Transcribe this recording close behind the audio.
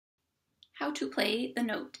how to play the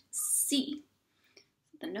note C.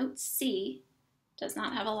 The note C does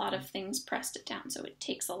not have a lot of things pressed down, so it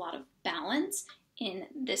takes a lot of balance in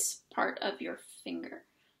this part of your finger.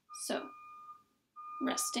 So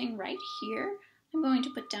resting right here, I'm going to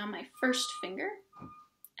put down my first finger,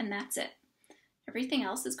 and that's it. Everything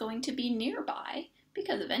else is going to be nearby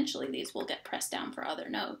because eventually these will get pressed down for other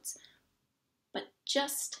notes. But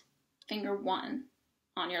just finger 1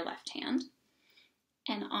 on your left hand,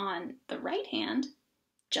 and on the right hand,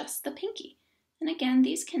 just the pinky. And again,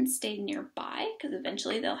 these can stay nearby because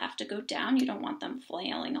eventually they'll have to go down. You don't want them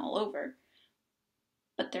flailing all over,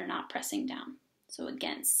 but they're not pressing down. So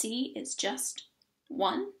again, C is just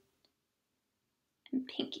 1 and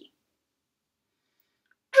pinky.